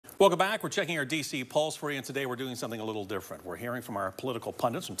Welcome back. We're checking our D.C. pulse for you, and today we're doing something a little different. We're hearing from our political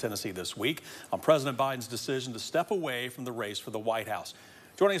pundits from Tennessee this week on President Biden's decision to step away from the race for the White House.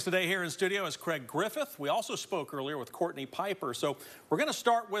 Joining us today here in studio is Craig Griffith. We also spoke earlier with Courtney Piper. So we're going to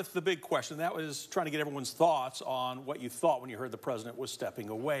start with the big question. That was trying to get everyone's thoughts on what you thought when you heard the president was stepping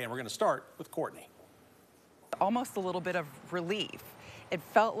away. And we're going to start with Courtney. Almost a little bit of relief. It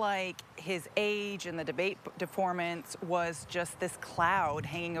felt like his age and the debate performance was just this cloud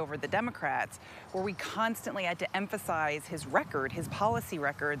hanging over the Democrats, where we constantly had to emphasize his record, his policy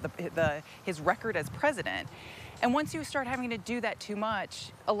record, his record as president. And once you start having to do that too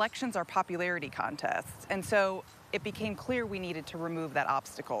much, elections are popularity contests. And so it became clear we needed to remove that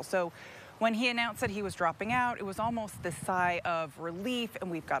obstacle. So when he announced that he was dropping out, it was almost this sigh of relief,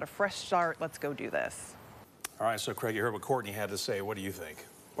 and we've got a fresh start. Let's go do this. All right, so Craig, you heard what Courtney had to say. What do you think?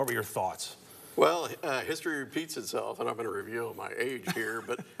 What were your thoughts? Well, history repeats itself, and I'm going to reveal my age here,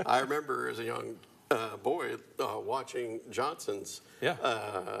 but I remember as a young boy watching Johnson's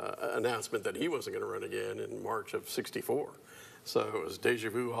announcement that he wasn't going to run again in March of '64. So it was deja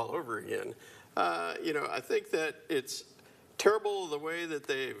vu all over again. You know, I think that it's terrible the way that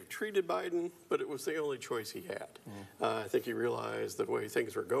they've treated Biden, but it was the only choice he had. I think he realized the way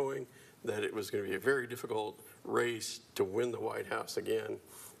things were going, that it was going to be a very difficult race to win the White House again,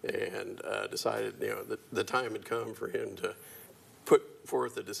 and decided, you know, that the time had come for him to put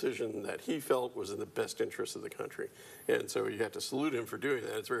forth a decision that he felt was in the best interest of the country. And so you have to salute him for doing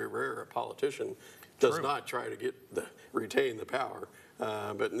that. It's very rare a politician does not try to retain the power,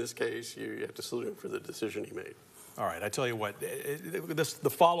 but in this case, you have to salute him for the decision he made. All right, I tell you what,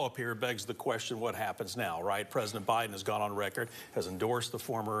 the follow-up here begs the question, what happens now, right? President Biden has gone on record, has endorsed the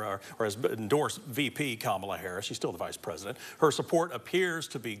former, or has endorsed VP Kamala Harris. She's still the vice president. Her support appears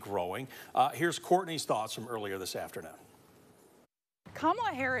to be growing. Here's Courtney's thoughts from earlier this afternoon.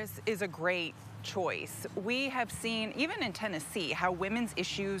 Kamala Harris is a great choice. We have seen, even in Tennessee, how women's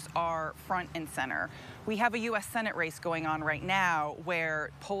issues are front and center. We have a U.S. Senate race going on right now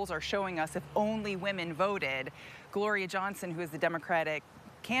where polls are showing us if only women voted, Gloria Johnson, who is the Democratic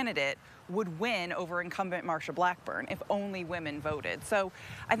candidate, would win over incumbent Marsha Blackburn if only women voted. So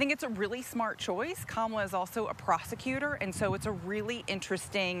I think it's a really smart choice. Kamala is also a prosecutor, and so it's a really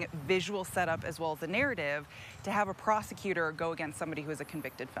interesting visual setup as well as a narrative to have a prosecutor go against somebody who is a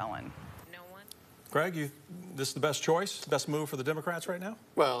convicted felon. Greg, this is the best choice, best move for the Democrats right now?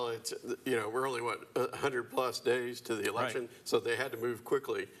 Well, it's, you know, we're only, what, 100+ days to the election, so they had to move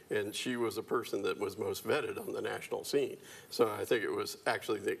quickly, and she was a person that was most vetted on the national scene. So I think it was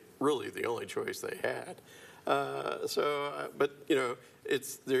actually really the only choice they had. But, you know,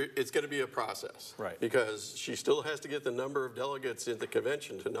 it's going to be a process, right? Because she still has to get the number of delegates in the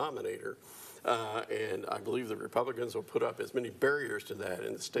convention to nominate her. And I believe the Republicans will put up as many barriers to that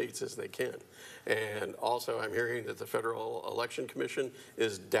in the states as they can. And also I'm hearing that the Federal Election Commission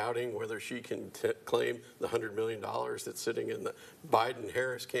is doubting whether she can claim the $100 million that's sitting in the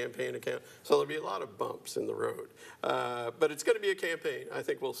Biden-Harris campaign account. So there'll be a lot of bumps in the road. But it's going to be a campaign. I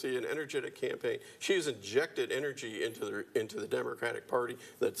think we'll see an energetic campaign. She's injected energy into the Democratic Party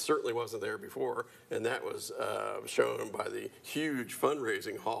that certainly wasn't there before, and that was shown by the huge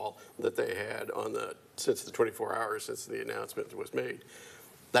fundraising haul that they had since the 24 hours since the announcement was made.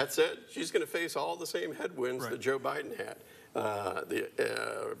 That said, she's going to face all the same headwinds that Joe Biden had.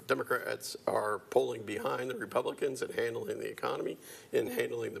 The Democrats are polling behind the Republicans in handling the economy and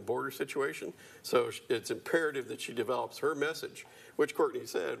handling the border situation. So it's imperative that she develops her message, which Courtney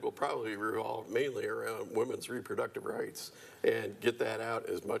said will probably revolve mainly around women's reproductive rights, and get that out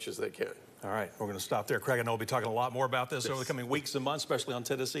as much as they can. All right, we're going to stop there. Craig, I know we'll be talking a lot more about this over the coming weeks and months, especially on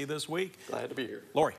Tennessee this week. Glad to be here. Lori.